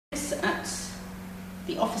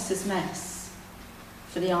the officers' mess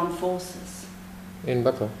for the armed forces. In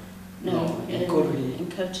Baka? No, in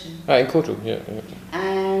Kotu. Ah, in Kotu, yeah.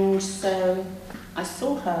 And so I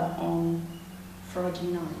saw her on Friday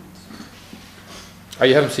night. Ah,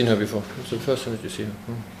 you haven't seen her before? It's the first time that you see her.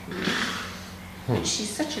 But she's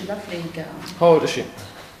such a lovely girl. How old is she?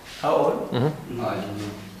 How old? Mm-hmm. No, I don't know.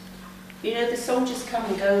 You know, the soldiers come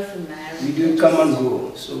and go from there. We do come and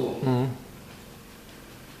go, so Mm-hmm.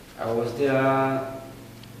 I was there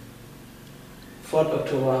 4th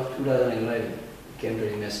October 2011. Came to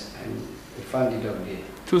the nest and we found it up there.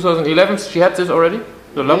 2011, she had this already?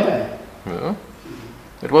 The lump? Yeah. Yeah.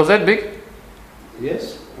 It was that big?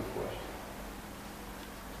 Yes, of course.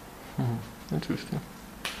 Interesting.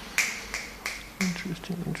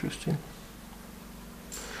 Interesting.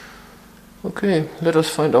 Okay, let us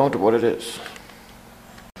find out what it is.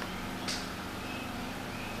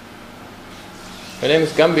 Her name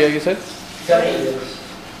is Gambia, you said? Yes.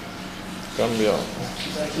 Gambia.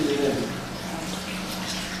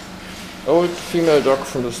 Old female dog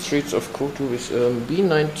from the streets of Kotu with a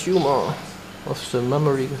benign tumor of the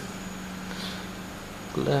mammary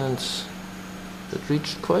glands that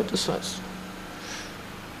reached quite a size.